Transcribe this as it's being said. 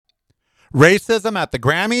Racism at the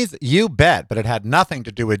Grammys? You bet, but it had nothing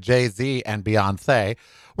to do with Jay-Z and Beyonce.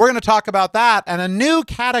 We're going to talk about that and a new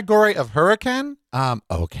category of hurricane.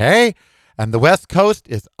 Okay. And the West Coast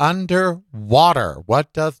is underwater.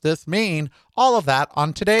 What does this mean? All of that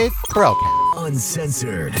on today's Karelcast.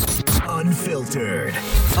 Uncensored, unfiltered,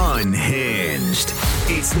 unhinged.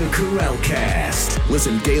 It's the Karelcast.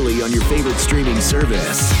 Listen daily on your favorite streaming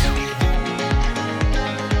service.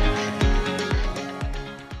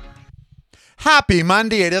 Happy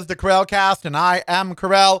Monday. It is the Karelcast, and I am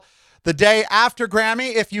Karel. The day after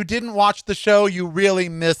Grammy, if you didn't watch the show, you really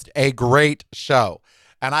missed a great show.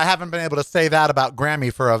 And I haven't been able to say that about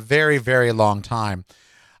Grammy for a very, very long time.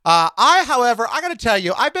 However, I got to tell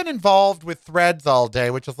you, I've been involved with Threads all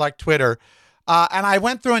day, which is like Twitter. And I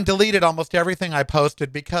went through and deleted almost everything I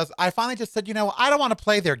posted because I finally just said, I don't want to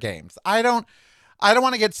play their games. I don't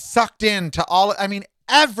want to get sucked into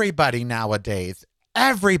everybody nowadays,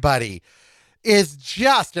 everybody is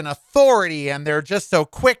just an authority, and they're just so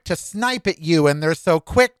quick to snipe at you, and they're so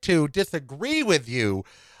quick to disagree with you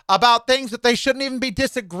about things that they shouldn't even be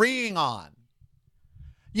disagreeing on.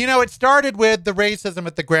 It started with the racism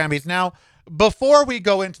at the Grammys. Now, before we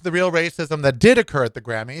go into the real racism that did occur at the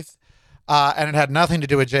Grammys, and it had nothing to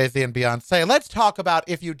do with Jay-Z and Beyonce, let's talk about,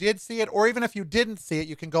 if you did see it, or even if you didn't see it,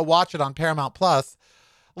 you can go watch it on Paramount Plus.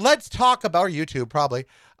 Let's talk about, or YouTube probably,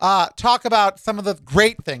 talk about some of the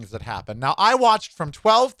great things that happened. Now, I watched from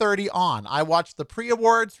 12:30 on. I watched the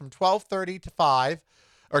pre-awards from 12:30 to 5,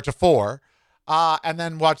 or to 4, and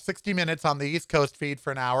then watched 60 Minutes on the East Coast feed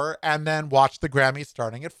for an hour, and then watched the Grammys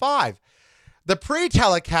starting at 5. The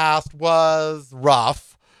pre-telecast was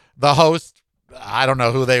rough. The host, I don't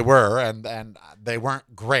know who they were, and they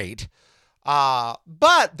weren't great.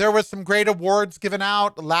 But there was some great awards given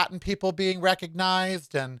out, Latin people being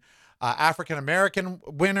recognized, and African-American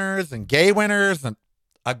winners and gay winners, and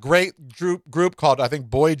a great group called, I think,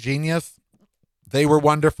 Boy Genius. They were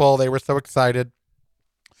wonderful. They were so excited.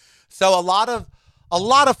 So a lot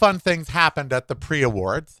of fun things happened at the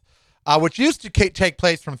pre-awards, which used to take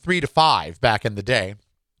place from 3 to 5 back in the day.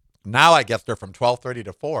 Now I guess they're from 12:30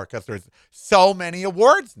 to 4 because there's so many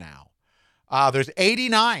awards now. There's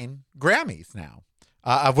 89 Grammys now,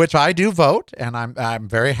 of which I do vote, and I'm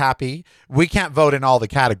very happy. We can't vote in all the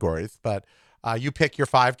categories, but you pick your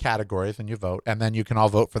 5 categories and you vote, and then you can all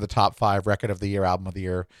vote for the top 5 record of the year, album of the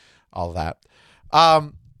year, all of that.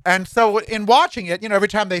 And so in watching it, every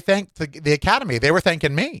time they thanked the Academy, they were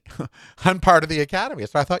thanking me. I'm part of the Academy.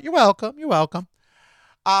 So I thought, you're welcome, you're welcome.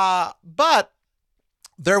 But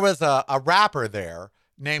there was a rapper there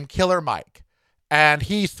named Killer Mike, and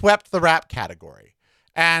he swept the rap category.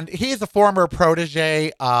 And he's a former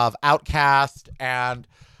protege of Outkast. And,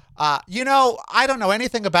 I don't know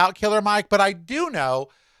anything about Killer Mike, but I do know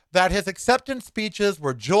that his acceptance speeches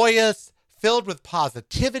were joyous, filled with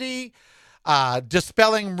positivity,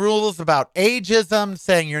 dispelling rules about ageism,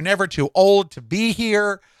 saying you're never too old to be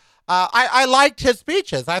here. I liked his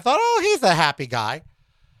speeches. I thought, he's a happy guy.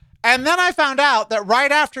 And then I found out that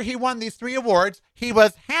right after he won these 3 awards, he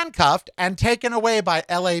was handcuffed and taken away by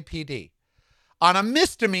LAPD on a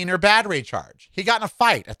misdemeanor battery charge. He got in a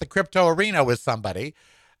fight at the crypto arena with somebody,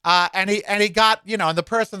 and he got, and the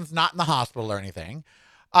person's not in the hospital or anything,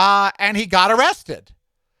 and he got arrested.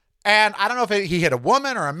 And I don't know if he hit a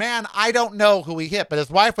woman or a man. I don't know who he hit, but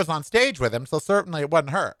his wife was on stage with him, so certainly it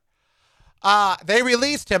wasn't her. They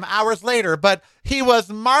released him hours later, but he was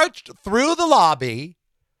marched through the lobby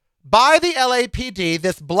by the LAPD,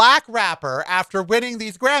 this black rapper, after winning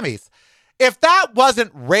these Grammys. If that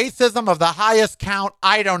wasn't racism of the highest count,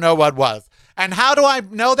 I don't know what was. And how do I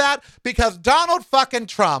know that? Because Donald fucking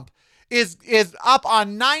Trump is up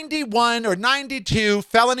on 91 or 92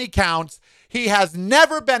 felony counts. He has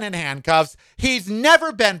never been in handcuffs. He's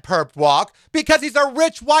never been perp walked because he's a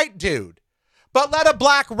rich white dude. But let a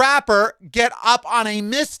black rapper get up on a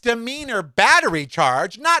misdemeanor battery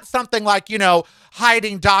charge, not something like,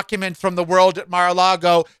 hiding documents from the world at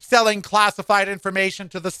Mar-a-Lago, selling classified information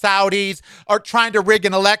to the Saudis, or trying to rig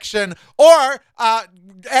an election, or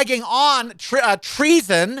egging on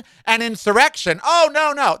treason and insurrection. Oh,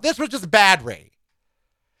 no. This was just battery.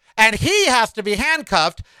 And he has to be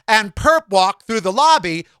handcuffed and perp walked through the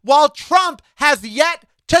lobby while Trump has yet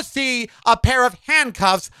to see a pair of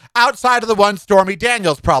handcuffs outside of the one Stormy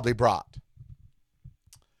Daniels probably brought.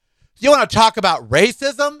 You want to talk about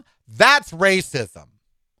racism? That's racism.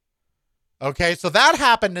 Okay, so that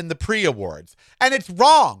happened in the pre-awards, and it's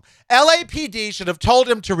wrong. LAPD should have told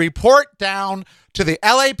him to report down to the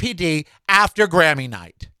LAPD after Grammy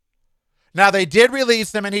night. Now, they did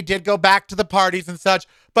release him, and he did go back to the parties and such,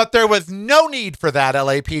 but there was no need for that,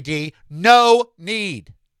 LAPD. No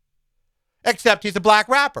need. except he's a black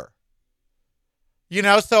rapper. You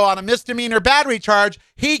know, so on a misdemeanor battery charge,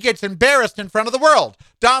 he gets embarrassed in front of the world.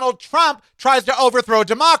 Donald Trump tries to overthrow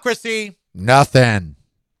democracy. Nothing.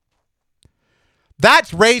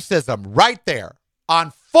 That's racism right there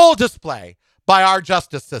on full display by our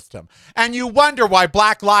justice system. And you wonder why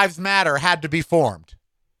Black Lives Matter had to be formed.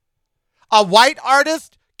 A white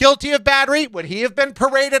artist guilty of battery, would he have been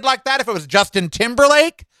paraded like that if it was Justin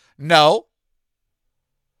Timberlake? No.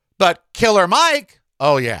 But Killer Mike,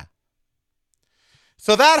 oh yeah.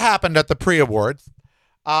 So that happened at the pre-awards.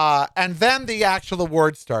 And then the actual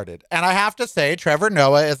awards started. And I have to say, Trevor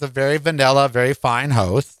Noah is a very vanilla, very fine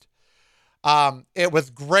host. It was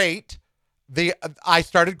great. I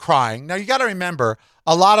started crying. Now, you got to remember,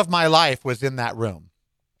 a lot of my life was in that room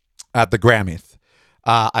at the Grammys.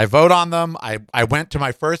 I vote on them. I went to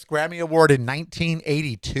my first Grammy Award in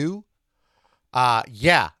 1982.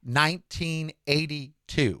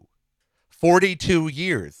 1982. 42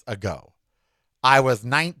 years ago. I was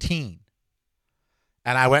 19.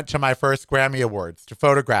 And I went to my first Grammy Awards to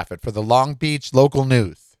photograph it for the Long Beach Local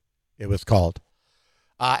News, it was called.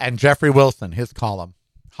 And Jeffrey Wilson, his column.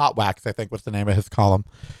 Hot Wax, I think was the name of his column.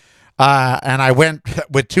 And I went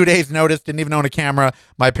with 2 days' notice, didn't even own a camera.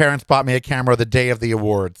 My parents bought me a camera the day of the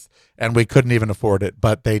awards, and we couldn't even afford it,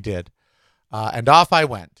 but they did. And off I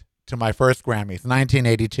went to my first Grammys,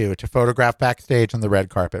 1982, to photograph backstage on the red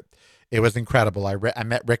carpet. It was incredible. I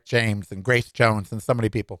met Rick James and Grace Jones and so many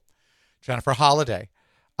people. Jennifer Holliday.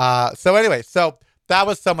 So anyway, so that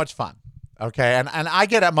was so much fun. Okay. And I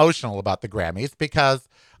get emotional about the Grammys because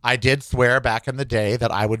I did swear back in the day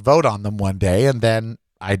that I would vote on them one day. And then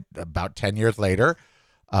about 10 years later,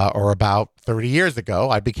 or about 30 years ago,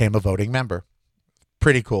 I became a voting member.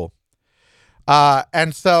 Pretty cool.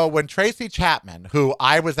 And so when Tracy Chapman, who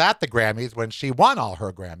I was at the Grammys when she won all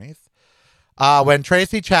her Grammys, when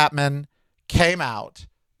Tracy Chapman came out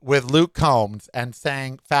with Luke Combs and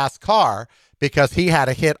sang Fast Car because he had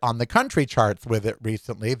a hit on the country charts with it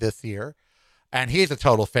recently this year. And he's a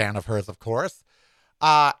total fan of hers, of course.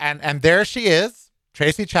 And there she is,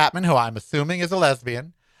 Tracy Chapman, who I'm assuming is a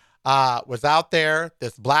lesbian, was out there,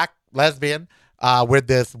 this black lesbian, with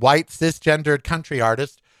this white cisgendered country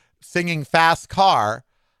artist singing Fast Car.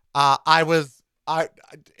 It was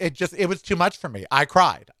too much for me. I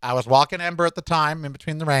cried. I was walking Ember at the time in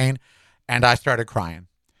between the rain, and I started crying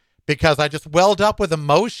because I just welled up with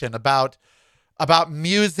emotion about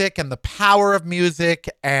music and the power of music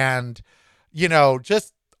and, you know,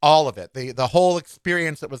 just all of it. The whole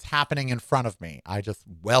experience that was happening in front of me. I just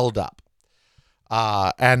welled up.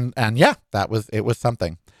 And yeah, it was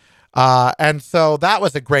something. And so that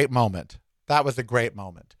was a great moment.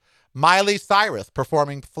 Miley Cyrus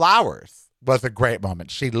performing Flowers was a great moment.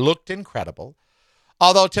 She looked incredible.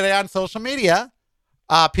 Although today on social media,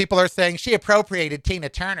 people are saying she appropriated Tina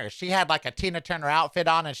Turner. She had like a Tina Turner outfit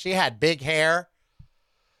on and she had big hair.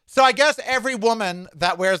 So I guess every woman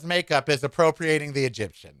that wears makeup is appropriating the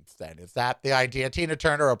Egyptians then. Is that the idea? Tina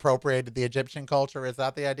Turner appropriated the Egyptian culture. Is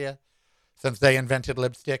that the idea? Since they invented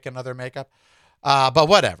lipstick and other makeup. But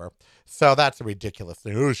whatever. So that's a ridiculous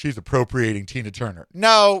thing. Oh, she's appropriating Tina Turner.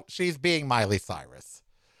 No, she's being Miley Cyrus.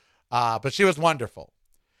 But she was wonderful.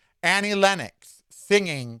 Annie Lennox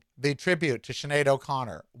singing the tribute to Sinead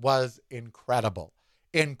O'Connor was incredible.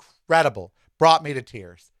 Incredible. Brought me to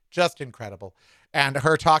tears. Just incredible. And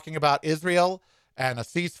her talking about Israel and a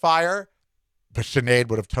ceasefire, but Sinead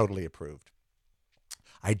would have totally approved.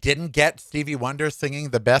 I didn't get Stevie Wonder singing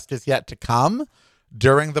The Best Is Yet to Come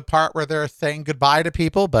during the part where they're saying goodbye to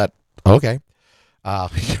people, but okay.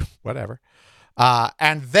 Whatever.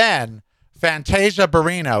 And then Fantasia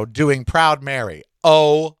Barrino doing Proud Mary.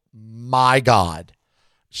 Oh my God.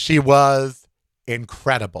 She was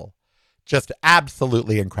incredible. Just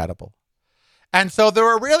absolutely incredible. And so there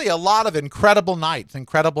were really a lot of incredible nights,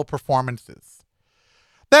 incredible performances.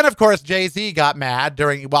 Then, of course, Jay-Z got mad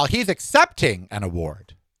while he's accepting an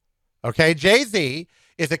award. Okay, Jay-Z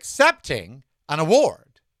is accepting an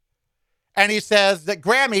award. And he says that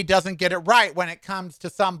Grammy doesn't get it right when it comes to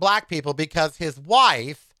some black people because his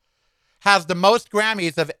wife has the most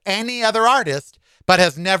Grammys of any other artist, but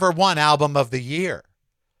has never won Album of the Year.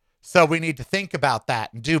 So we need to think about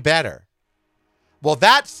that and do better. Well,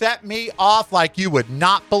 that set me off like you would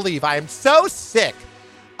not believe. I am so sick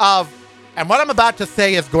of, and what I'm about to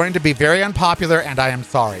say is going to be very unpopular, and I am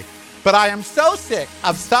sorry, but I am so sick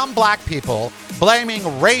of some black people blaming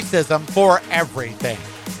racism for everything.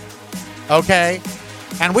 Okay?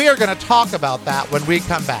 And we are going to talk about that when we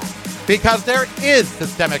come back, because there is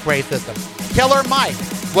systemic racism. Killer Mike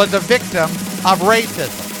was a victim of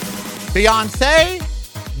racism. Beyonce,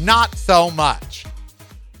 not so much.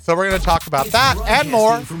 So we're going to talk about It's that and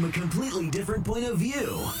more. From a completely different point of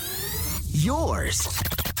view. Yours.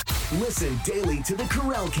 Listen daily to the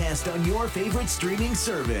Karelcast on your favorite streaming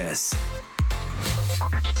service.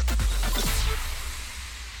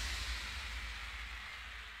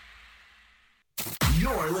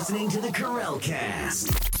 You're listening to the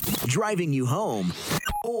Karelcast. Driving you home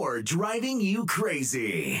or driving you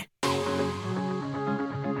crazy.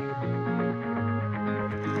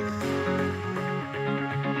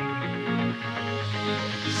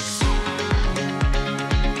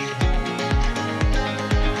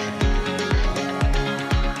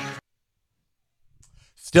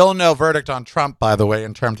 Still no verdict on Trump, by the way,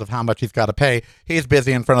 in terms of how much he's got to pay. He's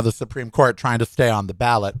busy in front of the Supreme Court trying to stay on the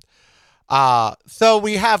ballot. So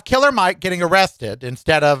we have Killer Mike getting arrested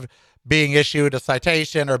instead of being issued a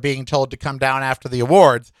citation or being told to come down after the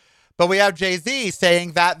awards. But we have Jay-Z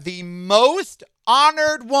saying that the most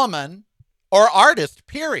honored woman or artist,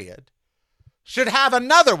 period, should have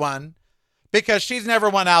another one because she's never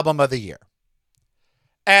won Album of the Year.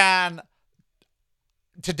 And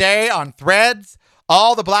today on Threads,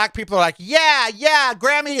 all the black people are like, yeah,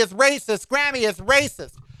 Grammy is racist. Grammy is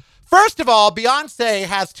racist. First of all, Beyonce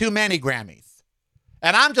has too many Grammys.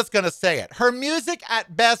 And I'm just going to say it. Her music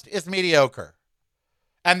at best is mediocre.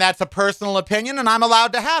 And that's a personal opinion, and I'm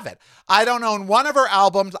allowed to have it. I don't own one of her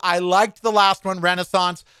albums. I liked the last one,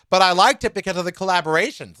 Renaissance, but I liked it because of the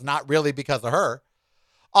collaborations, not really because of her.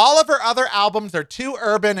 All of her other albums are too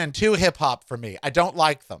urban and too hip-hop for me. I don't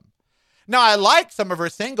like them. Now, I like some of her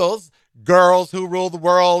singles, Girls Who Rule the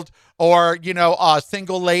World, or,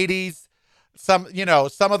 Single Ladies, some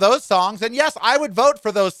of those songs. And yes, I would vote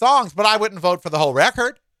for those songs, but I wouldn't vote for the whole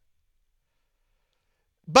record.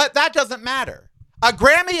 But that doesn't matter. A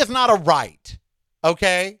Grammy is not a right,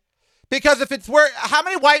 okay? Because if it's where, how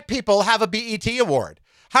many white people have a BET award?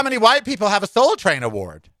 How many white people have a Soul Train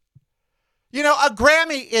award? A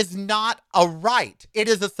Grammy is not a right. It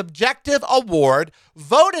is a subjective award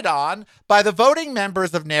voted on by the voting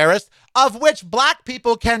members of NARIS, of which black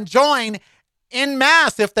people can join in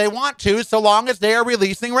mass if they want to, so long as they are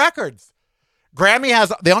releasing records. Grammy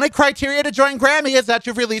has, the only criteria to join Grammy is that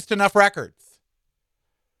you've released enough records.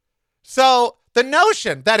 So the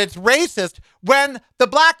notion that it's racist when the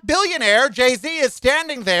black billionaire Jay-Z is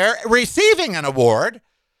standing there receiving an award,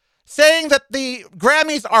 saying that the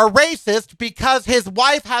Grammys are racist because his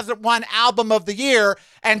wife hasn't won Album of the Year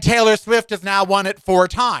and Taylor Swift has now won it 4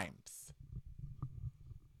 times.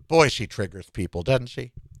 Boy, she triggers people, doesn't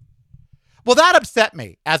she? Well, that upset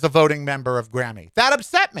me as a voting member of Grammy. That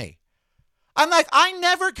upset me. I'm like, I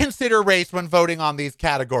never consider race when voting on these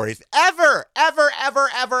categories. Ever, ever, ever,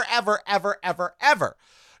 ever, ever, ever, ever, ever.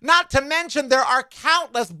 Not to mention there are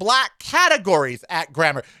countless black categories at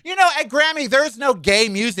Grammy. At Grammy, there's no gay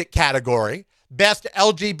music category, best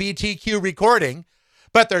LGBTQ recording,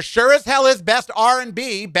 but there sure as hell is best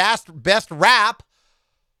R&B, best rap,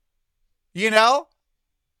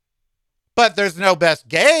 But there's no best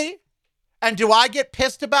gay. And do I get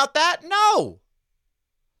pissed about that? No.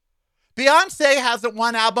 Beyonce hasn't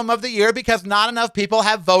won Album of the Year because not enough people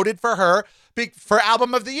have voted for her for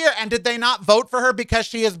Album of the Year. And did they not vote for her because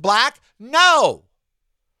she is black? No.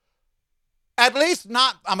 At least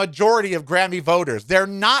not a majority of Grammy voters. They're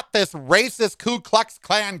not this racist Ku Klux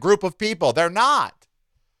Klan group of people. They're not.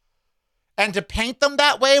 And to paint them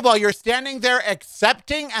that way while you're standing there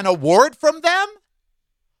accepting an award from them?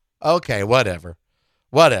 Okay, whatever.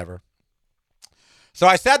 So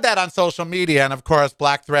I said that on social media, and of course,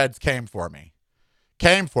 Black Threads came for me,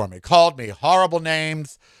 called me horrible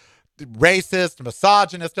names, racist,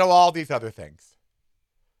 misogynist, all these other things.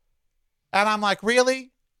 And I'm like,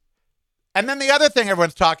 really? And then the other thing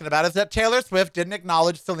everyone's talking about is that Taylor Swift didn't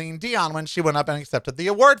acknowledge Celine Dion when she went up and accepted the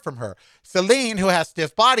award from her. Celine, who has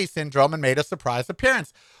stiff body syndrome and made a surprise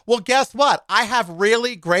appearance. Well, guess what? I have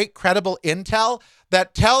really great credible intel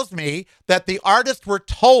that tells me that the artists were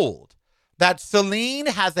told that Celine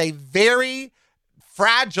has a very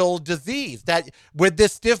fragile disease, that with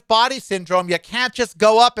this stiff body syndrome, you can't just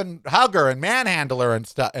go up and hug her and manhandle her and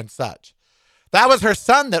such. That was her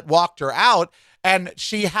son that walked her out. And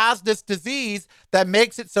she has this disease that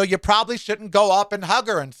makes it so you probably shouldn't go up and hug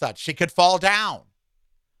her and such. She could fall down.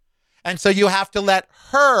 And so you have to let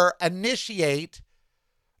her initiate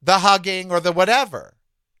the hugging or the whatever.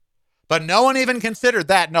 But no one even considered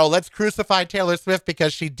that. No, let's crucify Taylor Swift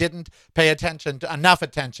because she didn't pay enough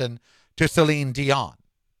attention to Celine Dion.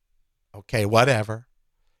 Okay, whatever.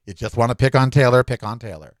 You just want to pick on Taylor, pick on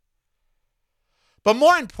Taylor. But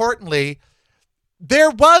more importantly,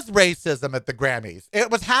 There was racism at the Grammys.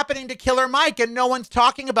 It was happening to Killer Mike, and no one's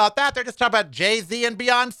talking about that. They're just talking about Jay-Z and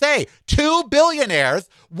Beyonce, two billionaires,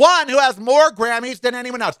 one who has more Grammys than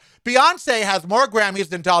anyone else. Beyonce has more Grammys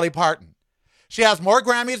than Dolly Parton. She has more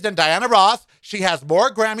Grammys than Diana Ross. She has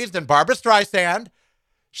more Grammys than Barbra Streisand.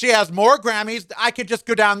 She has more Grammys. I could just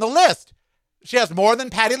go down the list. She has more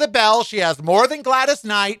than Patti LaBelle. She has more than Gladys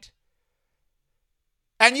Knight.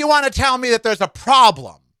 And you want to tell me that there's a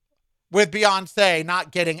problem with Beyonce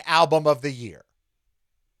not getting Album of the Year?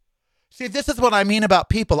 See, this is what I mean about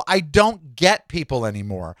people. I don't get people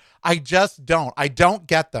anymore. I just don't. I don't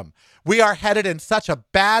get them. We are headed in such a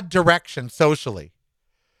bad direction socially.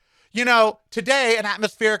 You know, today an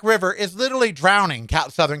atmospheric river is literally drowning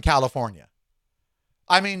Southern California.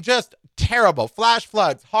 I mean, just terrible. Flash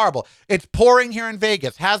floods, horrible. It's pouring here in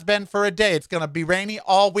Vegas, has been for a day. It's going to be rainy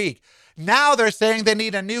all week. Now they're saying they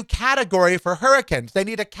need a new category for hurricanes. They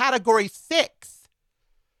need a category 6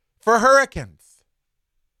 for hurricanes.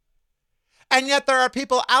 And yet there are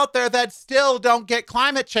people out there that still don't get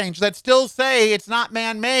climate change, that still say it's not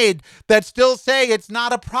man-made, that still say it's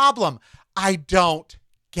not a problem. I don't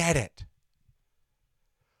get it.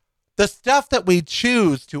 The stuff that we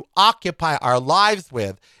choose to occupy our lives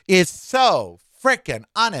with is so freaking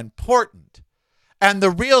unimportant. And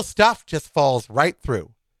the real stuff just falls right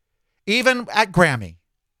through. Even at Grammy.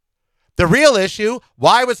 The real issue,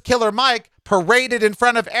 why was Killer Mike paraded in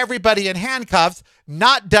front of everybody in handcuffs,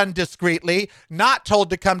 not done discreetly, not told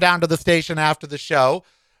to come down to the station after the show,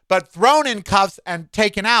 but thrown in cuffs and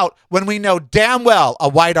taken out when we know damn well a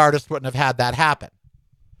white artist wouldn't have had that happen?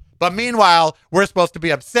 But meanwhile, we're supposed to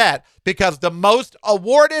be upset because the most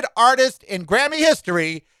awarded artist in Grammy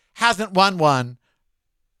history hasn't won one.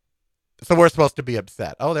 So we're supposed to be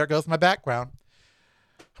upset. Oh, there goes my background.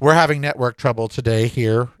 We're having network trouble today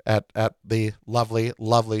here at the lovely,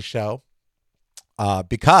 lovely show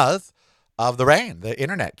because of the rain. The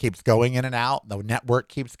internet keeps going in and out. The network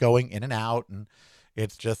keeps going in and out. And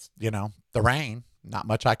it's just, the rain. Not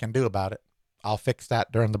much I can do about it. I'll fix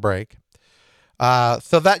that during the break.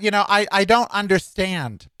 So that, I don't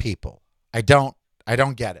understand people. I don't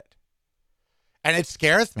get it. And it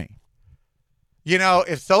scares me.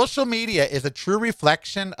 If social media is a true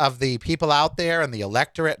reflection of the people out there and the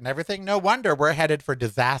electorate and everything, no wonder we're headed for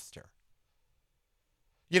disaster.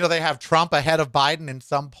 They have Trump ahead of Biden in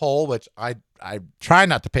some poll, which I try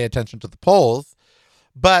not to pay attention to the polls.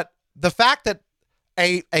 But the fact that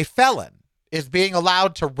a felon is being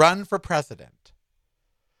allowed to run for president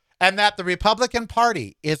and that the Republican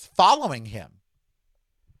Party is following him,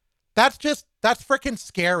 that's freaking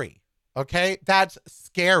scary. Okay? That's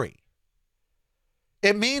scary.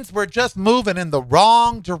 It means we're just moving in the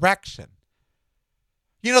wrong direction.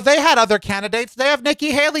 They had other candidates. They have Nikki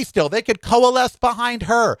Haley still. They could coalesce behind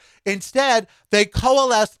her. Instead, they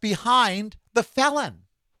coalesce behind the felon.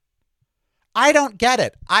 I don't get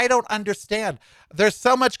it. I don't understand. There's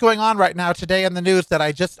so much going on right now today in the news that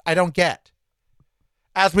I don't get.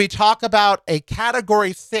 As we talk about a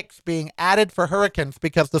category 6 being added for hurricanes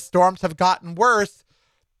because the storms have gotten worse,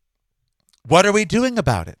 what are we doing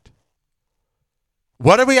about it?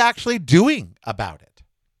 What are we actually doing about it?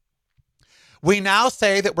 We now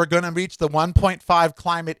say that we're going to reach the 1.5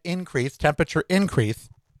 climate increase, temperature increase,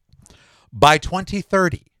 by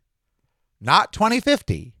 2030. Not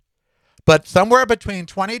 2050, but somewhere between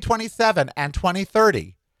 2027 and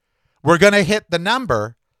 2030, we're going to hit the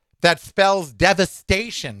number that spells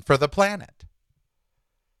devastation for the planet.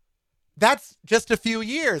 That's just a few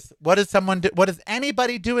years. What is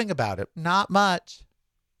anybody doing about it? Not much.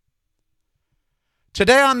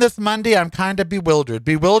 Today on this Monday, I'm kind of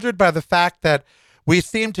bewildered by the fact that we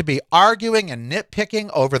seem to be arguing and nitpicking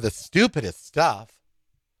over the stupidest stuff,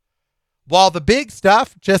 while the big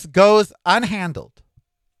stuff just goes unhandled.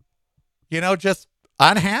 Just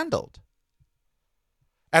unhandled.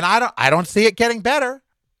 And I don't see it getting better.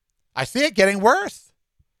 I see it getting worse.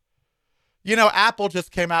 Apple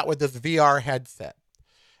just came out with this VR headset.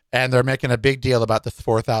 And they're making a big deal about this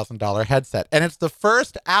 $4,000 headset. And it's the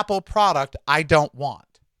first Apple product I don't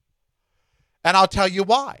want. And I'll tell you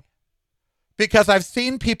why. Because I've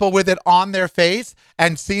seen people with it on their face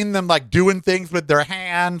and seen them like doing things with their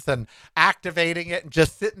hands and activating it and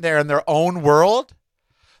just sitting there in their own world.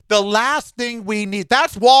 The last thing we need,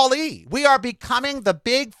 that's Wall-E. We are becoming the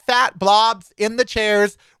big fat blobs in the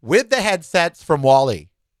chairs with the headsets from Wall-E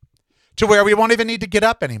to where we won't even need to get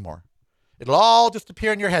up anymore. It'll all just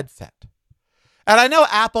appear in your headset. And I know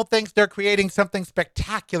Apple thinks they're creating something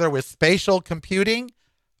spectacular with spatial computing.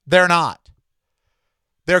 They're not.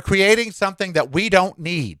 They're creating something that we don't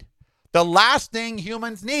need. The last thing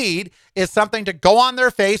humans need is something to go on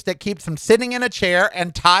their face that keeps them sitting in a chair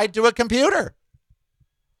and tied to a computer.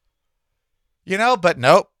 But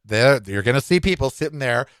nope, you're going to see people sitting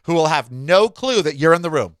there who will have no clue that you're in the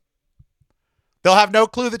room. They'll have no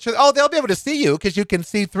clue that they'll be able to see you because you can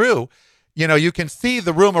see through. You can see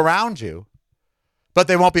the room around you, but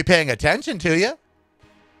they won't be paying attention to you.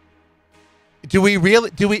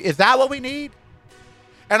 Is that what we need?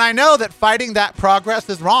 And I know that fighting that progress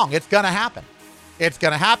is wrong. It's going to happen. It's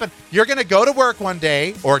going to happen. You're going to go to work one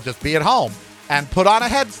day or just be at home and put on a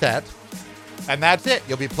headset, and that's it.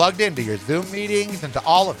 You'll be plugged into your Zoom meetings and to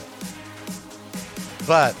all of it.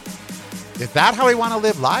 But is that how we want to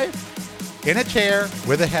live life? In a chair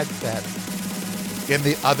with a headset in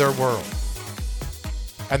the other world.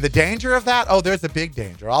 And the danger of that? Oh, there's a big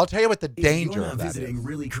danger. I'll tell you what the danger of that is. If you're not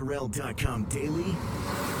visiting reallykarel.com daily,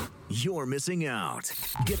 you're missing out.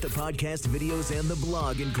 Get the podcast, videos, and the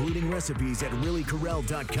blog, including recipes at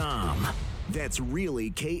reallykarel.com. That's really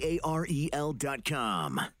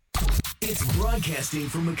KAREL.com. It's broadcasting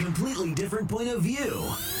from a completely different point of view.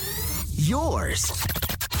 Yours.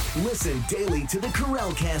 Listen daily to the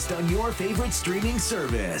Karel Cast on your favorite streaming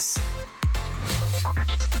service.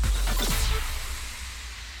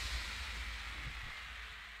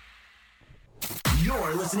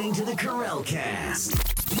 You're listening to the Karel Cast.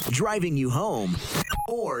 Driving you home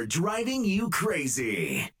or driving you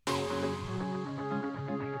crazy.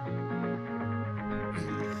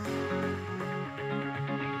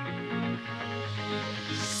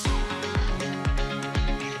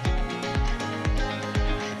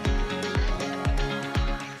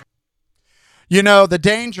 The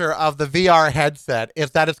danger of the VR headset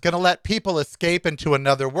is that it's going to let people escape into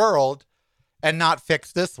another world and not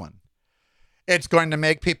fix this one. It's going to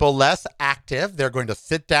make people less active. They're going to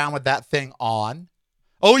sit down with that thing on.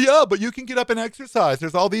 Oh, yeah, but you can get up and exercise.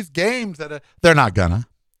 There's all these games that they're not gonna.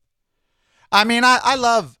 I mean, I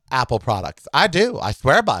love Apple products. I do. I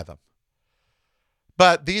swear by them.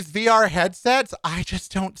 But these VR headsets, I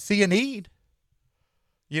just don't see a need.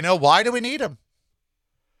 Why do we need them?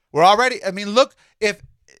 We're already, look, if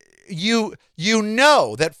you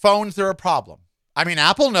know that phones are a problem.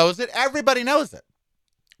 Apple knows it. Everybody knows it.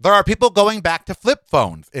 There are people going back to flip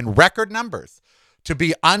phones in record numbers to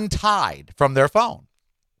be untied from their phone.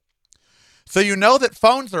 So you know that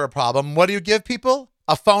phones are a problem. What do you give people?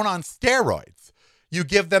 A phone on steroids. You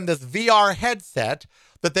give them this VR headset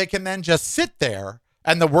that they can then just sit there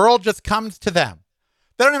and the world just comes to them.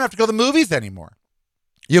 They don't even have to go to the movies anymore.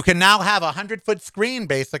 You can now have a 100-foot screen,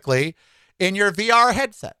 basically, in your VR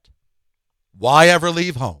headset. Why ever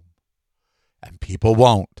leave home? And people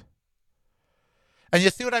won't. And you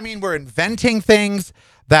see what I mean? We're inventing things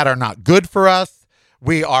that are not good for us.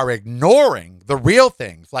 We are ignoring the real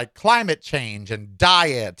things like climate change and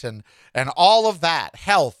diet and all of that,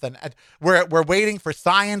 health. And we're waiting for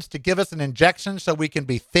science to give us an injection so we can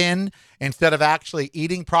be thin instead of actually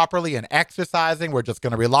eating properly and exercising. We're just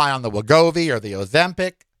going to rely on the Wegovy or the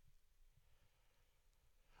Ozempic.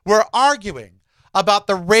 We're arguing about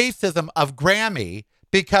the racism of Grammy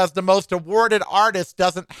because the most awarded artist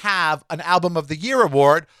doesn't have an Album of the Year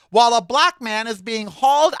award, while a black man is being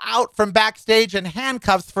hauled out from backstage in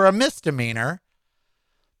handcuffs for a misdemeanor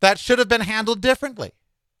that should have been handled differently.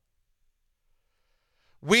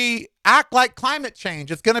 We act like climate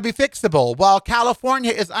change is going to be fixable while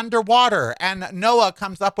California is underwater and NOAA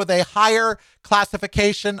comes up with a higher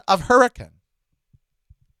classification of hurricane.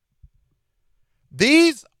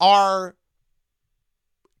 These are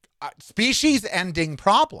species-ending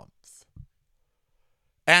problems.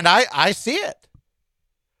 And I see it.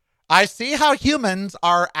 I see how humans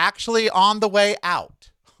are actually on the way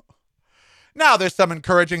out. Now, there's some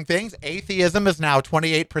encouraging things. Atheism is now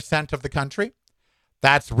 28% of the country.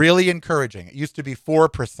 That's really encouraging. It used to be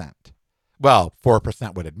 4%. Well,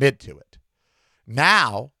 4% would admit to it.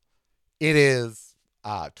 Now, it is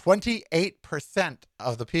 28%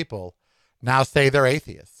 of the people now say they're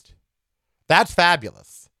atheist. That's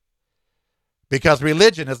fabulous. Because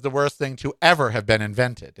religion is the worst thing to ever have been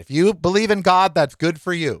invented. If you believe in God, that's good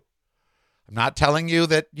for you. I'm not telling you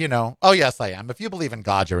that, oh, yes, I am. If you believe in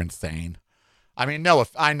God, you're insane. No,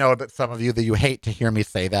 if I know that some of you that you hate to hear me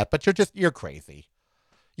say that, but you're crazy.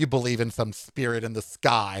 You believe in some spirit in the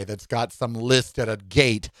sky that's got some list at a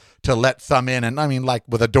gate to let some in. And like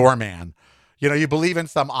with a doorman, you believe in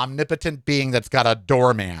some omnipotent being that's got a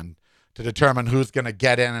doorman to determine who's going to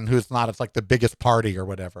get in and who's not. It's like the biggest party or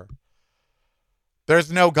whatever.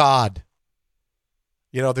 There's no God.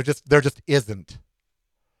 There just isn't.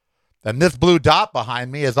 And this blue dot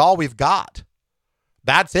behind me is all we've got.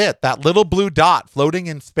 That's it. That little blue dot floating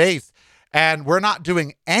in space. And we're not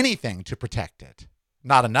doing anything to protect it.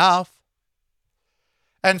 Not enough.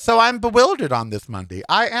 And so I'm bewildered on this Monday.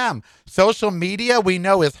 I am. Social media, we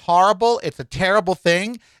know, is horrible. It's a terrible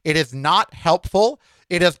thing. It is not helpful.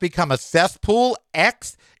 It has become a cesspool.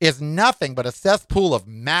 X is nothing but a cesspool of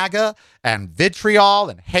MAGA and vitriol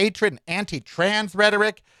and hatred and anti-trans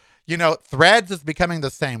rhetoric. You know, Threads is becoming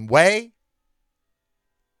the same way.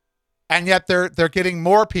 And yet they're getting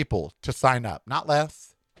more people to sign up, not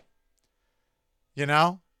less. You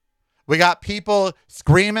know? We got people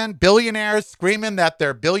screaming, billionaires screaming that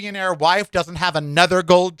their billionaire wife doesn't have another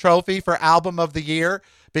gold trophy for Album of the Year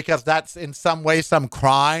because that's in some way some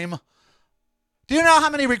crime. Do you know how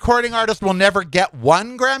many recording artists will never get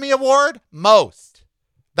one Grammy Award? Most.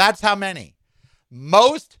 That's how many.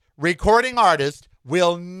 Most recording artists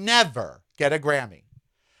will never get a Grammy.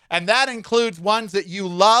 And that includes ones that you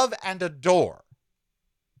love and adore.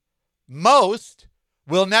 Most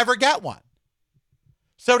will never get one.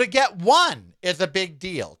 So to get one is a big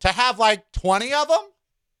deal. To have like 20 of them?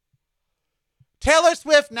 Taylor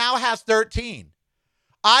Swift now has 13.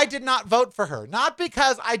 I did not vote for her. Not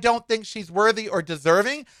because I don't think she's worthy or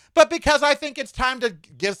deserving, but because I think it's time to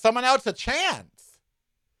give someone else a chance.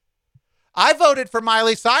 I voted for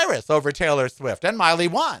Miley Cyrus over Taylor Swift, and Miley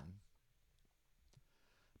won.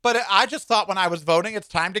 But I just thought when I was voting, it's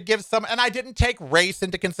time to give some, and I didn't take race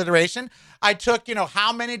into consideration. I took,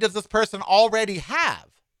 how many does this person already have?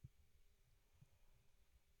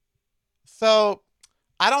 So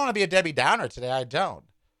I don't want to be a Debbie Downer today. I don't.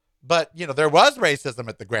 But, there was racism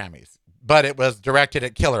at the Grammys, but it was directed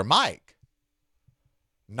at Killer Mike,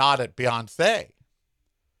 not at Beyonce.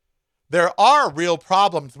 There are real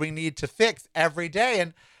problems we need to fix every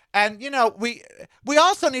day. And we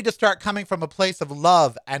also need to start coming from a place of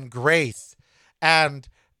love and grace and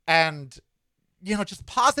just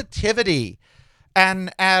positivity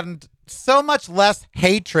and so much less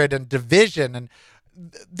hatred and division. And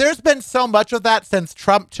there's been so much of that since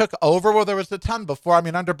Trump took over. Well, there was a ton before.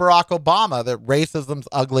 Under Barack Obama, the racism's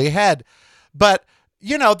ugly head. But,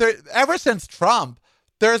 ever since Trump,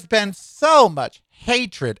 there's been so much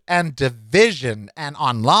hatred and division and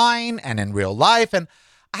online and in real life. And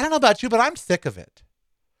I don't know about you, but I'm sick of it.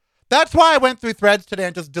 That's why I went through Threads today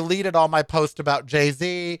and just deleted all my posts about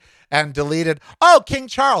Jay-Z and deleted, King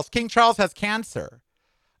Charles. King Charles has cancer.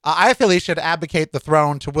 I feel he should abdicate the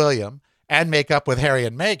throne to William and make up with Harry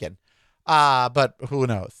and Meghan. But who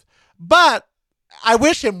knows? But I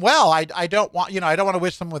wish him well. I don't want to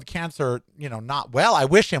wish someone with cancer, not well. I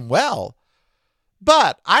wish him well.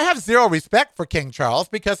 But I have zero respect for King Charles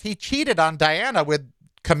because he cheated on Diana with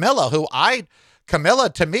Camilla, Camilla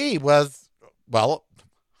to me was, well,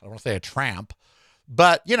 I don't want to say a tramp,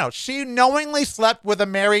 but, she knowingly slept with a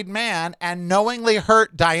married man and knowingly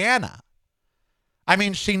hurt Diana.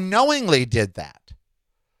 She knowingly did that.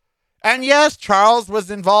 And yes, Charles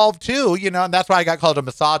was involved too, and that's why I got called a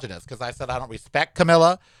misogynist, because I said I don't respect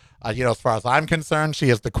Camilla. As far as I'm concerned, she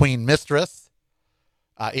is the queen mistress,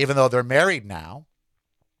 even though they're married now.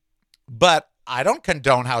 But I don't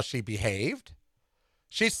condone how she behaved.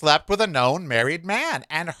 She slept with a known married man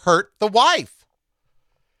and hurt the wife.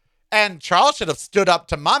 And Charles should have stood up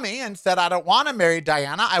to mommy and said, I don't want to marry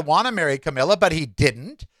Diana. I want to marry Camilla, but he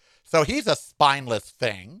didn't. So he's a spineless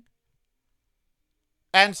thing.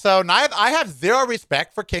 And so I have zero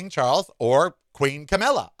respect for King Charles or Queen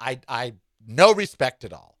Camilla. I no respect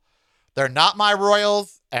at all. They're not my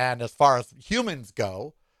royals. And as far as humans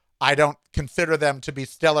go, I don't consider them to be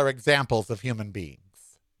stellar examples of human beings.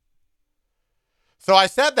 So I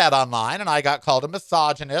said that online and I got called a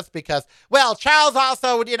misogynist because, well, Charles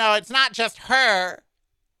also, it's not just her.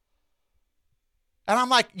 And I'm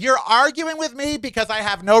like, you're arguing with me because I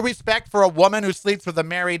have no respect for a woman who sleeps with a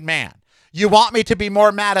married man. You want me to be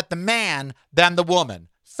more mad at the man than the woman.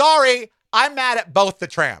 Sorry, I'm mad at both the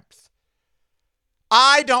tramps.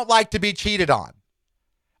 I don't like to be cheated on.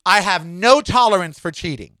 I have no tolerance for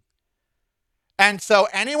cheating. And so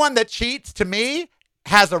anyone that cheats to me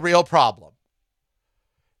has a real problem.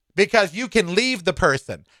 Because you can leave the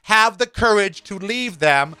person. Have the courage to leave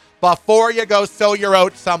them before you go sow your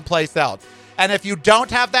oats someplace else. And if you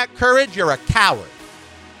don't have that courage, you're a coward.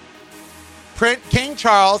 King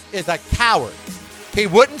Charles is a coward. He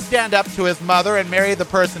wouldn't stand up to his mother and marry the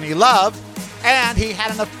person he loved. And he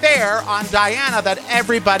had an affair on Diana that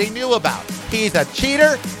everybody knew about. He's a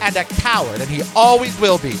cheater and a coward, and he always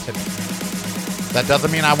will be to me. That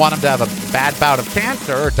doesn't mean I want him to have a bad bout of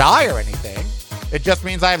cancer or die or anything. It just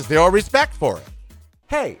means I have zero respect for it.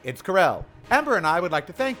 Hey, it's Karel. Amber and I would like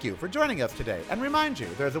to thank you for joining us today and remind you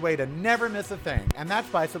there's a way to never miss a thing, and that's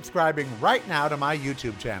by subscribing right now to my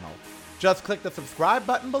YouTube channel. Just click the subscribe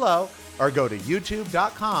button below or go to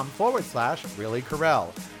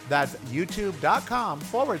youtube.com/reallykarel. That's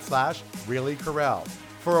youtube.com/reallykarel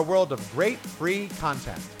for a world of great free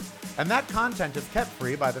content. And that content is kept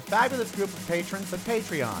free by the fabulous group of patrons at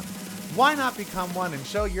Patreon. Why not become one and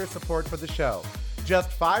show your support for the show?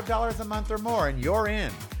 Just $5 a month or more and you're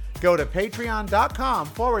in. Go to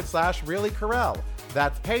patreon.com/reallykarel.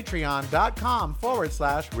 That's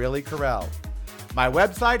patreon.com/reallykarel. My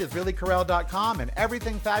website is reallykarel.com and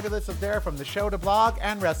everything fabulous is there from the show to blog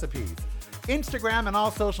and recipes. Instagram and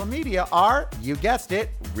all social media are, you guessed it,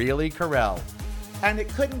 Really Karel. And it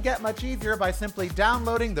couldn't get much easier by simply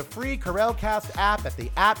downloading the free Karelcast app at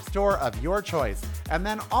the app store of your choice. And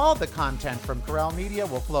then all the content from Karel Media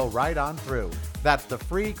will flow right on through. That's the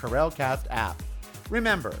free Karelcast app.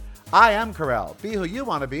 Remember, I am Karel. Be who you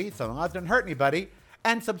want to be so long as it doesn't hurt anybody.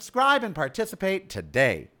 And subscribe and participate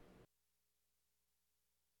today.